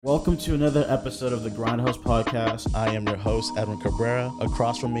Welcome to another episode of the Grindhouse Podcast. I am your host, Edwin Cabrera.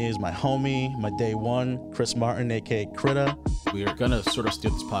 Across from me is my homie, my day one, Chris Martin, aka Critta. We are going to sort of steer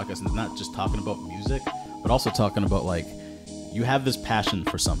this podcast and not just talking about music, but also talking about like, you have this passion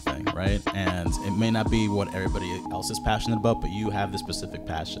for something, right? And it may not be what everybody else is passionate about, but you have this specific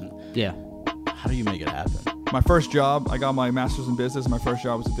passion. Yeah. How do you make it happen? My first job, I got my master's in business. My first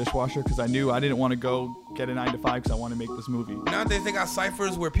job was a dishwasher because I knew I didn't want to go get a 9 to 5 because I want to make this movie. Nowadays they got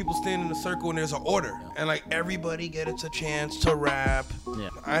ciphers where people stand in a circle and there's an order, and like everybody gets a chance to rap.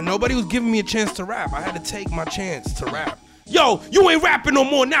 Yeah. Nobody was giving me a chance to rap. I had to take my chance to rap. Yo, you ain't rapping no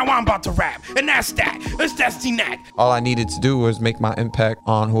more. Now I'm about to rap, and that's that. That's that. All I needed to do was make my impact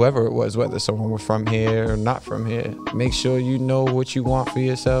on whoever it was, whether someone was from here or not from here. Make sure you know what you want for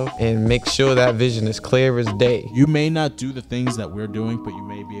yourself and make sure that vision is clear as day. You may not do the things that we're doing, but you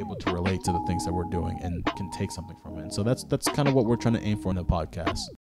may be able to relate to the things that we're doing and can take something from it. And so that's kind of what we're trying to aim for in the podcast.